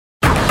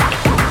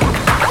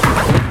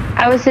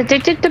I was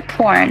addicted to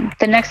porn.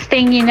 The next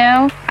thing you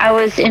know, I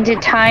was into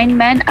tying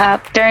men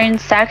up during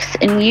sex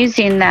and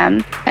using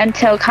them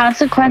until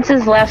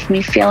consequences left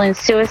me feeling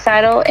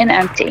suicidal and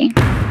empty.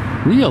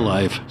 Real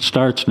life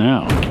starts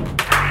now.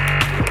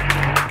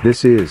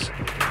 This is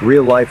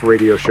Real Life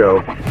Radio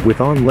Show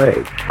with On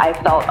Lay. I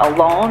felt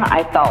alone.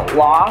 I felt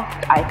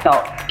lost. I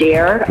felt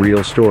scared.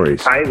 Real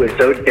stories. I was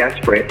so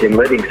desperate in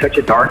living such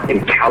a dark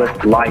and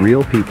callous life.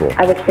 Real people.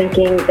 I was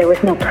thinking there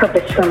was no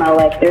purpose for my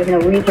life. There's no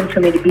reason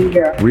for me to be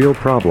here. Real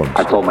problems.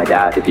 I told my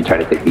dad, if you try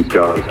to take these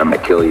drugs, I'm going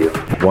to kill you.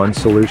 One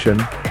solution.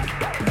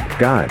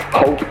 God.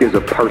 Hope is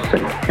a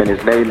person, and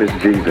his name is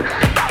Jesus.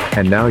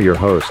 And now your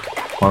host,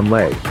 On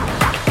Lay.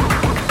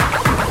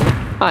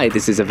 Hi,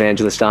 this is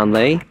Evangelist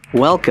Anlay.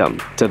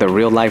 Welcome to the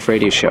Real Life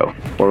Radio Show,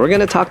 where we're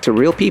going to talk to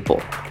real people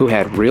who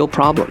had real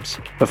problems,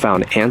 but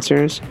found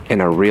answers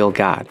in a real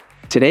God.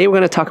 Today, we're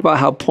going to talk about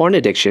how porn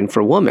addiction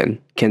for women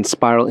can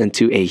spiral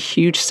into a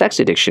huge sex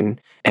addiction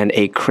and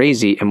a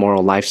crazy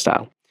immoral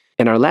lifestyle.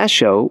 In our last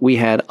show, we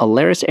had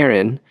Aleris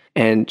Erin,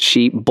 and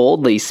she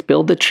boldly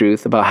spilled the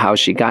truth about how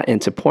she got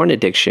into porn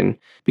addiction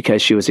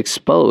because she was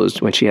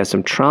exposed when she had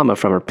some trauma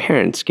from her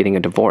parents getting a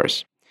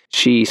divorce.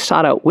 She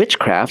sought out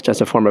witchcraft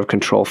as a form of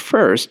control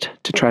first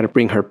to try to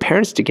bring her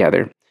parents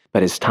together,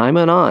 but as time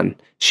went on,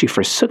 she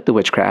forsook the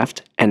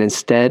witchcraft and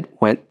instead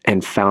went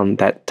and found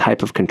that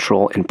type of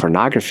control in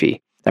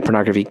pornography. That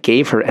pornography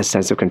gave her a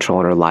sense of control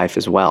in her life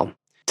as well.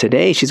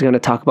 Today, she's going to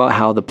talk about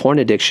how the porn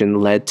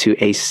addiction led to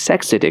a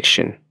sex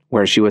addiction,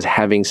 where she was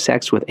having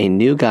sex with a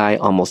new guy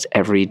almost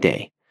every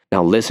day.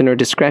 Now, listener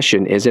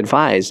discretion is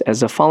advised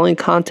as the following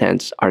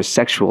contents are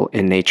sexual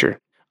in nature.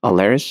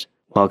 Aleris,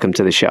 welcome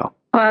to the show.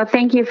 Well,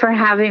 thank you for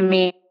having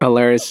me.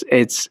 Aleris,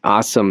 it's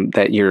awesome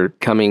that you're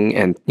coming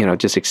and,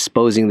 just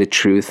exposing the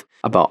truth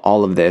about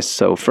all of this.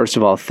 So first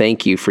of all,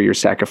 thank you for your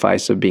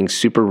sacrifice of being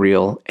super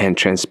real and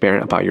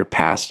transparent about your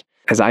past,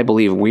 as I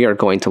believe we are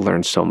going to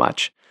learn so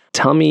much.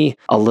 Tell me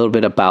a little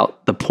bit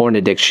about the porn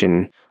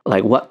addiction,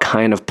 like what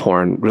kind of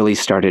porn really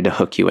started to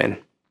hook you in?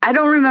 I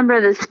don't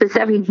remember the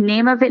specific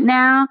name of it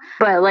now,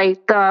 but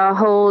like the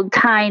whole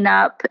tying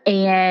up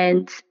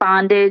and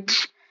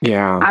bondage.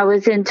 Yeah. I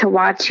was into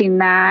watching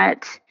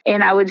that,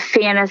 and I would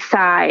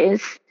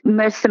fantasize.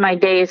 Most of my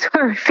days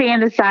were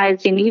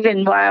fantasizing,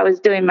 even while I was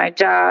doing my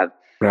job,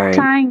 right,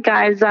 tying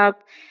guys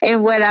up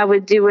and what I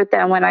would do with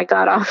them when I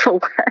got off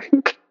of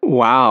work.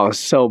 Wow.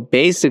 So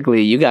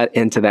basically you got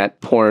into that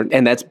porn,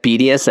 and that's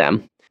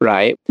BDSM,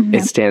 right? Mm-hmm.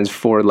 It stands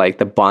for like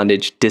the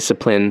bondage,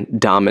 discipline,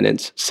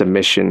 dominance,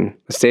 submission,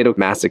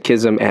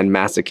 sadomasochism, and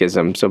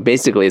masochism. So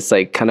basically it's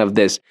like kind of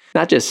this,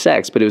 not just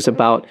sex, but it was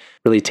about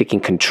really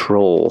taking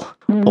control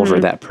over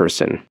that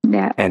person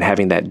and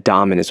having that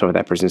dominance over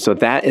that person. So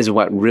that is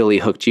what really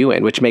hooked you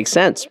in, which makes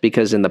sense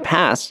because in the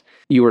past,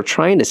 you were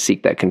trying to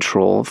seek that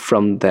control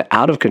from the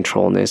out of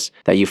controlness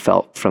that you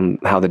felt from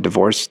how the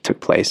divorce took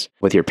place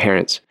with your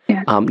parents.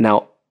 Yeah.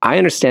 Now, I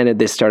understand that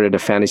this started a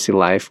fantasy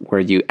life where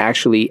you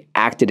actually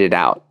acted it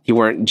out. You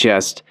weren't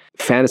just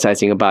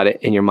fantasizing about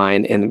it in your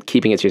mind and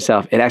keeping it to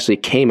yourself. It actually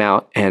came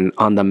out and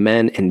on the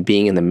men and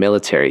being in the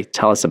military.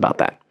 Tell us about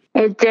that.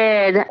 It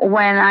did.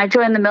 When I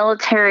joined the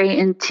military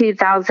in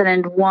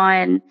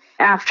 2001,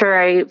 after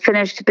I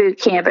finished boot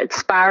camp, it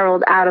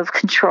spiraled out of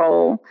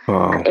control.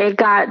 Oh. It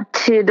got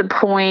to the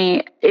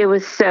point, it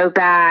was so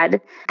bad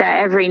that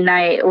every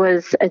night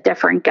was a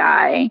different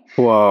guy.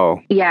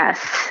 Whoa. Yes.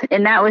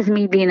 And that was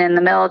me being in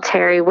the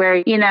military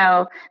where,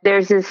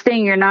 there's this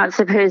thing, you're not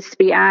supposed to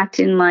be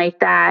acting like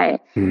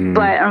that.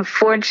 But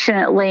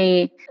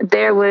unfortunately,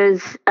 there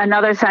was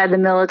another side of the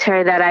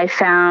military that I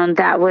found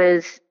that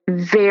was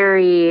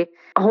very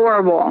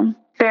horrible.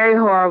 Very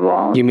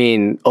horrible. You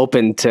mean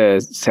open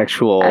to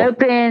sexual?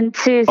 Open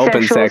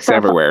sex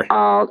everywhere.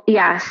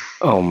 Yes.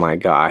 Oh my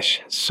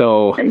gosh.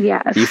 So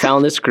yes. You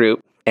found this group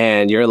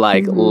and you're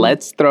like,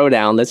 let's throw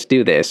down, let's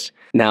do this.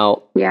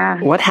 Now,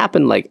 what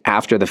happened like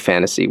after the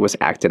fantasy was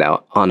acted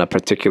out on a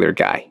particular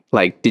guy?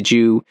 Like, did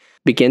you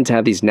begin to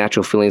have these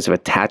natural feelings of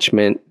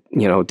attachment?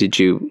 Did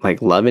you like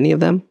love any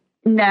of them?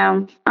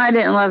 No, I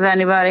didn't love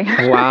anybody.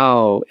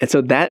 Wow. And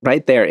so that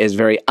right there is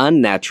very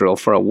unnatural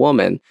for a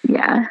woman.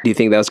 Yeah. Do you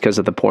think that was because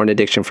of the porn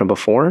addiction from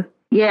before?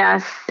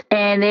 Yes.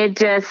 And it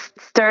just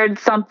stirred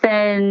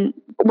something.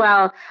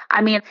 Well,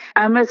 I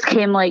almost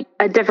became like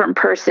a different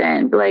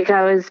person. Like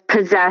I was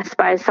possessed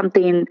by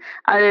something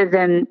other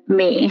than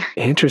me.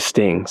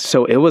 Interesting.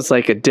 So it was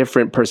like a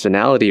different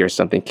personality or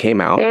something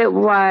came out. It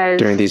was.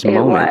 During these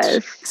moments.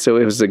 Was. So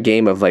it was a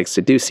game of like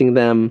seducing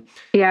them.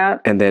 Yeah.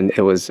 And then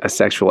it was a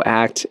sexual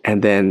act.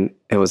 And then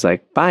it was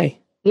like, bye.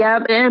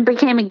 Yep, and it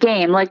became a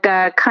game, like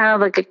a kind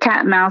of like a cat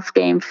and mouse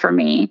game for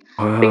me.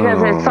 Wow.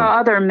 Because I saw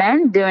other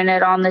men doing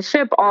it on the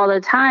ship all the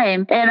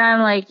time. And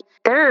I'm like,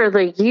 they're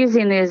like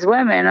using these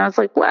women. I was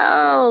like,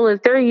 well,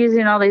 if they're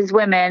using all these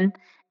women,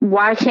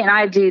 why can't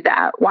I do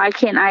that? Why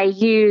can't I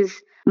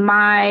use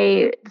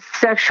my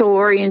sexual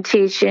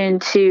orientation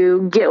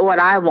to get what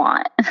I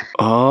want?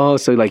 Oh,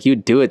 so like you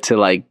do it to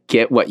like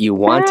get what you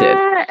wanted.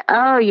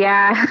 Oh,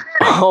 yeah.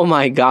 Oh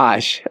my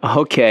gosh.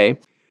 Okay.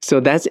 So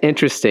that's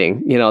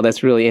interesting.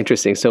 That's really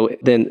interesting. So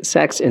then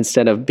sex,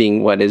 instead of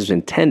being what is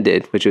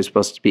intended, which is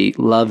supposed to be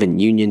love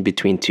and union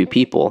between two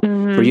people,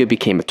 for you, it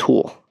became a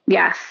tool.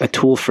 Yes. A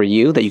tool for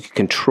you that you could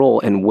control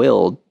and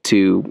will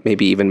to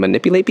maybe even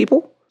manipulate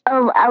people?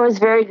 Oh, I was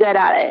very good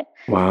at it.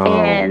 Wow.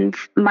 And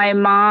my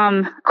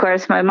mom, of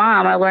course, I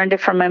learned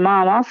it from my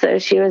mom also.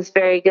 She was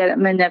very good at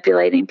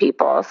manipulating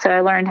people. So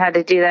I learned how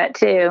to do that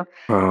too.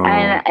 Oh.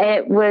 And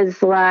it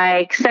was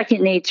like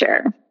second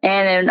nature.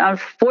 And it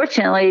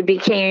unfortunately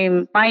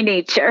became my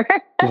nature.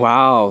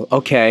 Wow.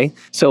 Okay.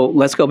 So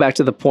let's go back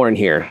to the porn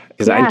here,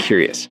 because I'm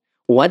curious.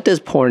 What does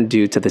porn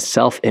do to the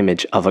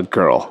self-image of a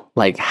girl?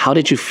 Like, how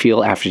did you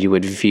feel after you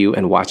would view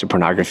and watch a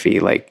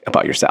pornography, like,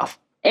 about yourself?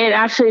 It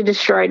actually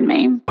destroyed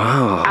me.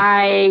 Wow.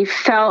 I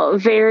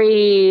felt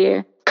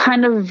very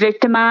kind of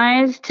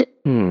victimized,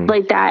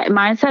 like that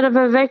mindset of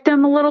a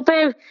victim a little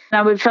bit.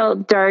 I would feel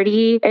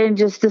dirty and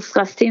just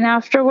disgusting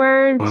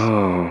afterwards.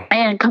 Oh.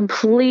 And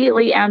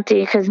completely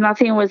empty because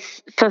nothing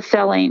was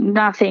fulfilling.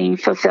 Nothing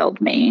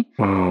fulfilled me.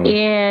 Oh.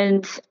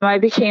 And I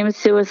became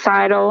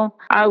suicidal.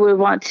 I would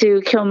want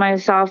to kill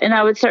myself and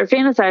I would start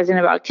fantasizing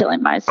about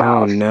killing myself.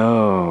 Oh,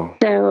 no.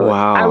 So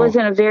wow. I was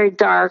in a very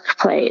dark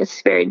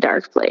place.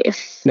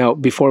 Now,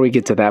 before we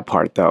get to that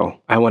part, though,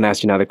 I want to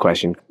ask you another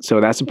question. So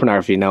that's the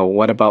pornography. Now,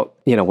 what about,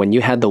 when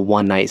you had the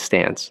one night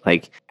stands,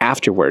 like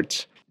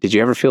afterwards, did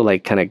you ever feel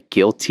like kind of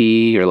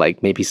guilty or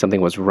like maybe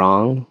something was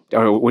wrong?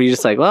 Or were you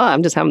just like, well,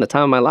 I'm just having the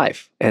time of my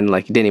life and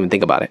like you didn't even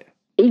think about it?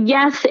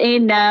 Yes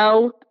and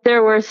no.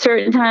 There were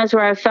certain times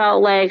where I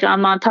felt like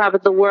I'm on top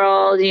of the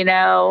world,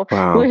 Wow.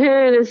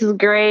 Woohoo, this is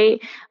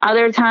great.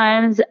 Other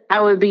times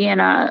I would be in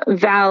a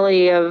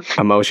valley of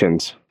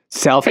emotions,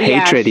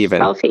 self-hatred even.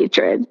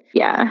 Self-hatred,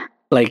 yeah.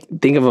 Like,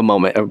 think of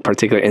a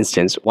particular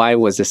instance. Why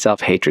was the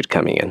self-hatred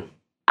coming in?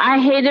 I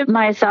hated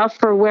myself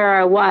for where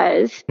I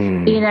was.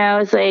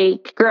 It's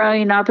like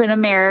growing up in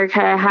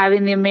America,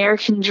 having the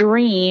American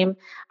dream.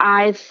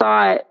 I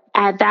thought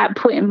at that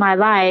point in my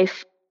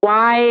life,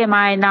 why am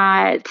I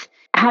not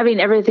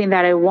having everything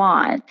that I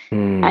want?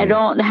 I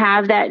don't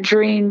have that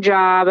dream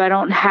job. I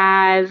don't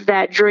have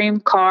that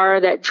dream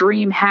car, that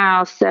dream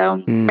house.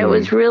 So it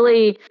was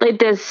really like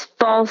this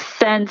false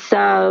sense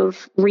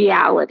of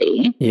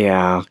reality.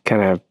 Yeah,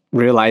 kind of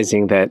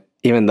realizing that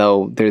even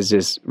though there's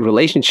this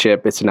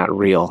relationship, it's not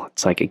real.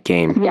 It's like a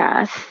game.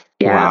 Yes.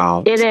 Yeah,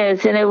 wow. It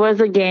is. And it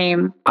was a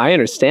game. I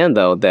understand,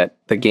 though, that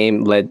the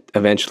game led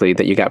eventually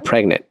that you got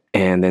pregnant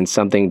and then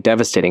something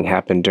devastating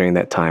happened during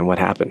that time. What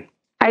happened?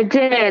 I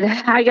did.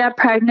 I got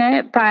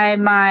pregnant by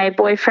my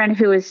boyfriend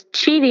who was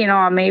cheating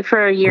on me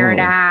for a year and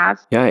a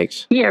half.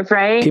 Yikes. Yeah,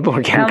 right? People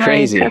are getting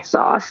crazy. Like, that's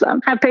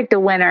awesome. I picked a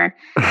winner.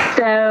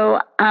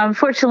 So,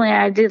 unfortunately,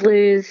 I did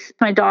lose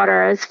my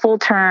daughter as full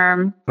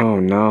term. Oh,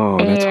 no.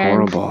 That's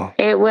horrible.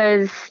 It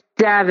was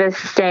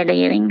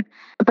devastating.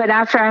 But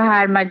after I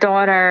had my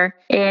daughter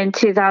in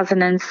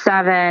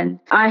 2007,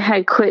 I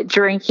had quit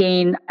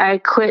drinking. I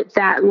quit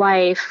that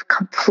life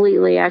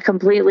completely. I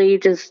completely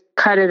just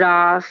cut it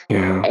off.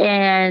 Yeah.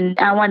 And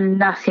I wanted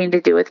nothing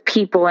to do with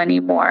people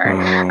anymore.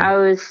 I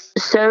was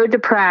so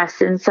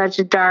depressed in such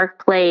a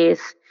dark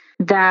place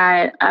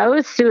that I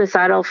was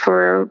suicidal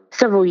for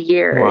several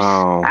years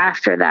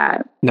after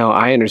that. No,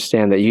 I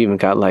understand that you even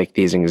got like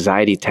these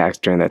anxiety attacks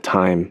during that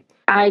time.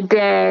 I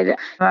did.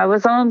 I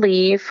was on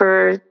leave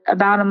for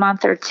about a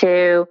month or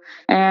two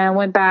and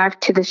went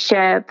back to the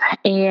ship,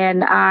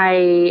 and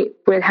I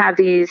would have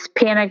these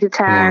panic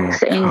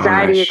attacks,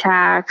 anxiety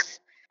attacks.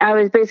 I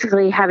was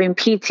basically having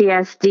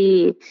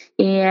PTSD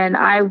and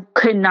I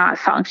could not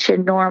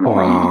function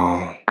normally.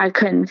 Wow. I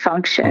couldn't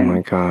function. Oh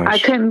my gosh. I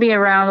couldn't be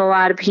around a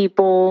lot of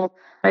people.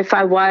 If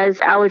I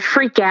would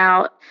freak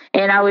out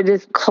and I would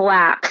just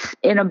collapse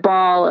in a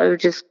ball of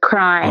just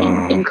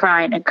crying and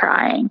crying and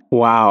crying.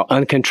 Wow.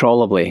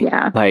 Uncontrollably.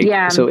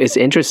 Yeah. So it's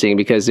interesting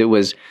because it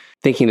was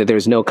thinking that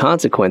there's no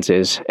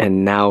consequences.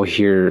 And now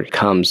here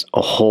comes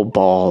a whole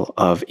ball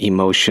of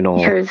emotional.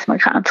 Here's my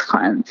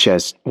consequence.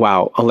 Just,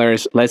 wow.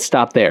 Aleris, let's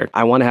stop there.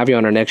 I want to have you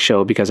on our next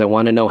show because I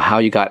want to know how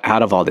you got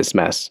out of all this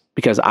mess,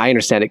 because I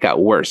understand it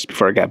got worse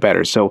before it got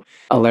better. So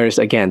Aleris,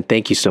 again,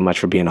 thank you so much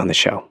for being on the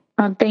show.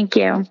 Oh, thank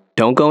you.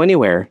 Don't go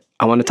anywhere.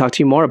 I want to talk to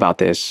you more about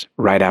this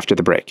right after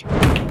the break.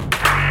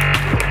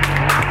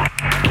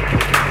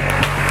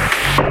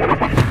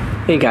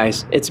 Hey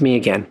guys, it's me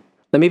again.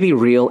 Let me be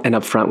real and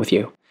upfront with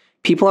you.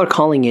 People are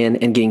calling in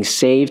and getting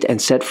saved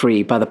and set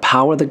free by the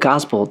power of the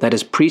gospel that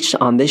is preached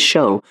on this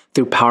show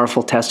through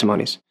powerful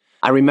testimonies.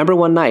 I remember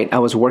one night I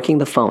was working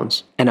the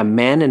phones and a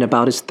man in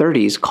about his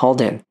 30s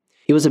called in.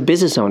 He was a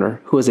business owner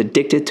who was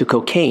addicted to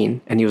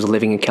cocaine and he was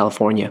living in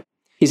California.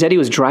 He said he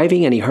was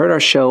driving and he heard our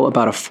show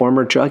about a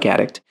former drug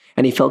addict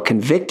and he felt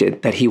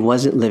convicted that he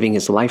wasn't living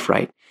his life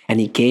right, and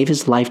he gave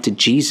his life to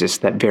Jesus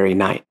that very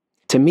night.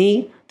 To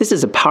me, this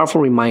is a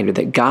powerful reminder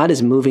that God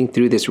is moving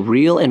through this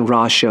real and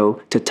raw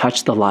show to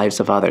touch the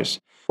lives of others.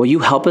 Will you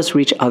help us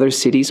reach other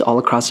cities all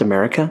across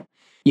America?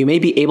 You may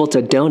be able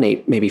to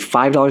donate maybe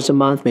 $5 a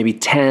month, maybe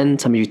 $10,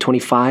 some of you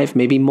 $25,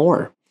 maybe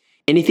more.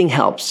 Anything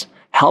helps.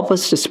 Help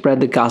us to spread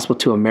the gospel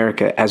to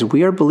America as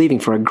we are believing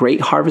for a great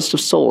harvest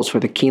of souls for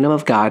the kingdom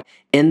of God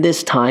in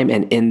this time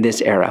and in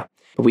this era.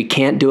 But we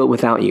can't do it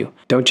without you.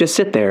 Don't just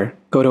sit there.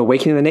 Go to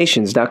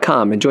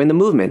awakeningthenations.com and join the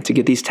movement to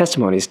get these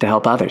testimonies to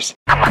help others.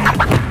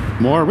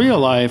 More Real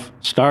Life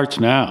starts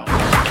now.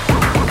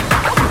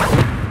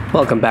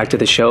 Welcome back to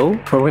the show,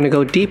 where we're going to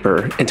go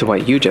deeper into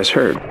what you just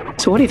heard.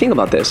 So what do you think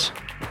about this?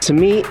 To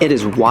me, it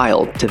is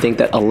wild to think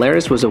that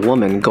Aleris was a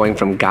woman going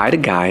from guy to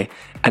guy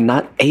and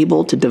not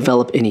able to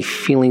develop any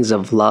feelings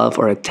of love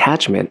or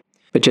attachment,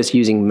 but just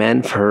using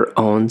men for her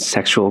own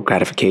sexual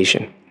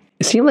gratification.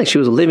 It seemed like she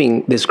was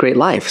living this great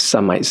life,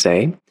 some might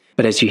say,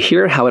 but as you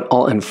hear how it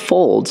all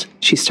unfolds,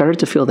 she started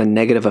to feel the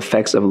negative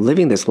effects of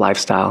living this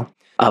lifestyle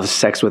of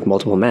sex with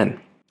multiple men.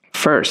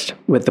 First,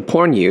 with the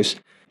porn use,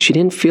 she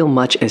didn't feel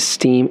much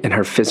esteem in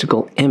her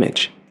physical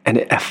image, and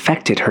it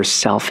affected her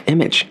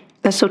self-image.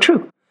 That's so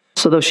true.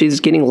 So though she's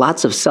getting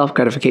lots of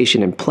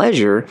self-gratification and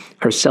pleasure,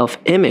 her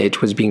self-image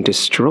was being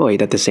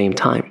destroyed at the same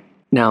time.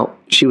 Now,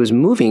 she was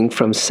moving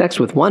from sex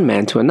with one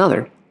man to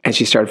another, and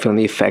she started feeling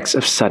the effects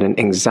of sudden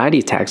anxiety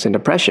attacks and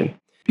depression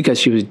because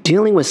she was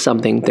dealing with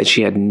something that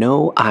she had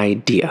no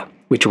idea,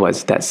 which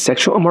was that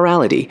sexual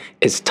immorality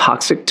is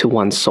toxic to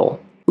one's soul.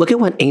 Look at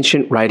what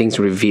ancient writings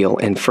reveal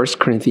in 1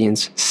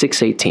 Corinthians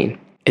 6:18.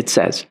 It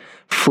says,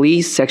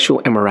 "Flee sexual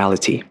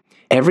immorality.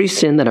 Every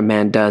sin that a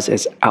man does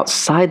is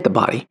outside the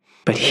body,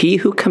 but he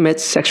who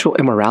commits sexual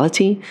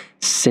immorality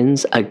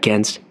sins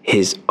against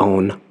his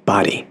own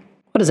body."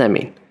 What does that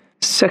mean?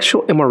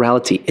 Sexual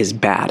immorality is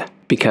bad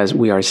because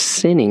we are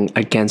sinning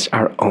against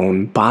our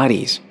own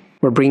bodies.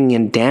 We're bringing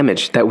in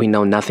damage that we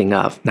know nothing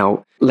of.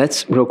 Now,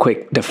 let's real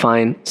quick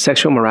define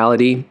sexual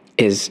immorality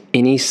is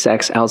any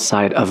sex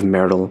outside of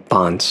marital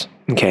bonds.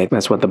 Okay,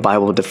 that's what the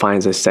Bible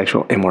defines as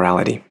sexual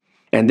immorality.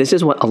 And this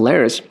is what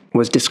Aleris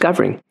was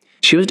discovering.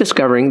 She was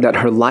discovering that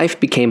her life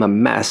became a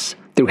mess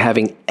through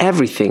having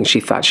everything she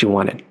thought she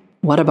wanted.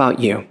 What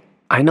about you?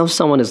 I know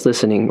someone is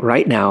listening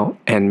right now,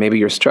 and maybe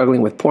you're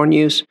struggling with porn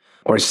use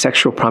or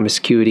sexual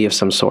promiscuity of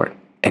some sort,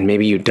 and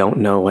maybe you don't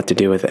know what to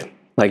do with it.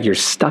 Like you're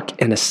stuck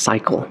in a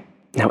cycle.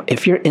 Now,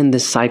 if you're in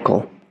this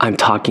cycle, I'm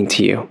talking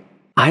to you.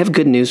 I have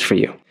good news for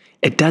you.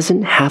 It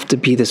doesn't have to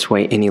be this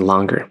way any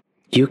longer.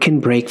 You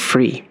can break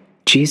free.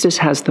 Jesus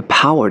has the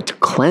power to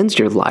cleanse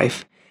your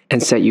life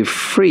and set you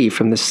free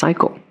from this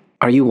cycle.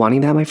 Are you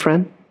wanting that, my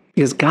friend?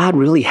 Because God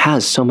really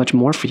has so much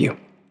more for you.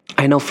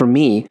 I know for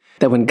me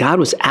that when God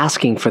was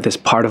asking for this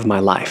part of my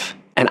life,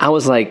 and I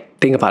was like,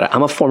 think about it,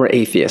 I'm a former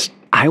atheist.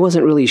 I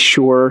wasn't really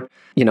sure,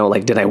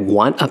 did I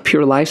want a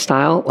pure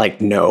lifestyle?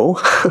 No,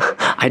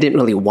 I didn't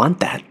really want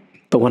that.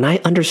 But when I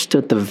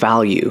understood the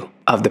value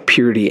of the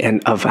purity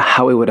and of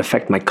how it would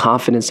affect my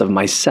confidence of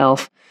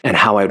myself and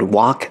how I'd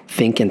walk,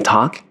 think, and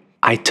talk,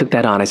 I took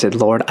that on. I said,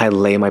 Lord, I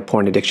lay my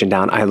porn addiction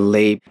down. I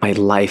lay my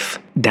life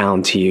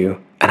down to you,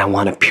 and I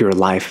want a pure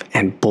life.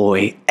 And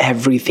boy,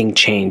 everything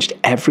changed.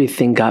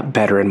 Everything got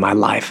better in my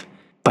life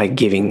by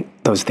giving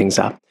those things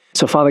up.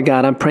 So Father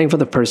God, I'm praying for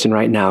the person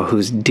right now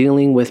who's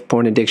dealing with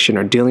porn addiction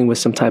or dealing with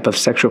some type of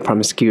sexual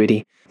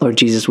promiscuity. Lord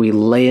Jesus, we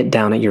lay it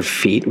down at your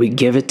feet. We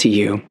give it to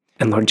you.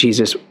 And Lord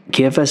Jesus,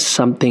 give us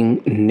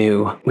something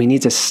new. We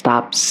need to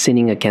stop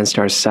sinning against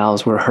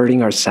ourselves. We're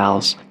hurting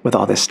ourselves with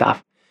all this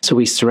stuff. So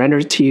we surrender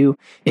it to you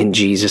in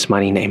Jesus'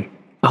 mighty name.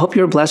 I hope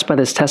you're blessed by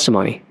this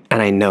testimony,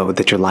 and I know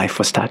that your life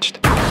was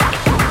touched.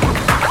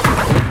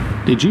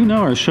 Did you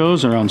know our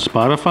shows are on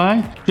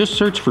Spotify? Just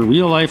search for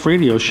Real Life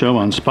Radio Show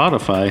on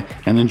Spotify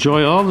and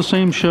enjoy all the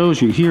same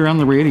shows you hear on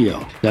the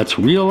radio. That's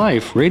Real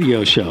Life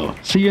Radio Show.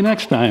 See you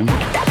next time.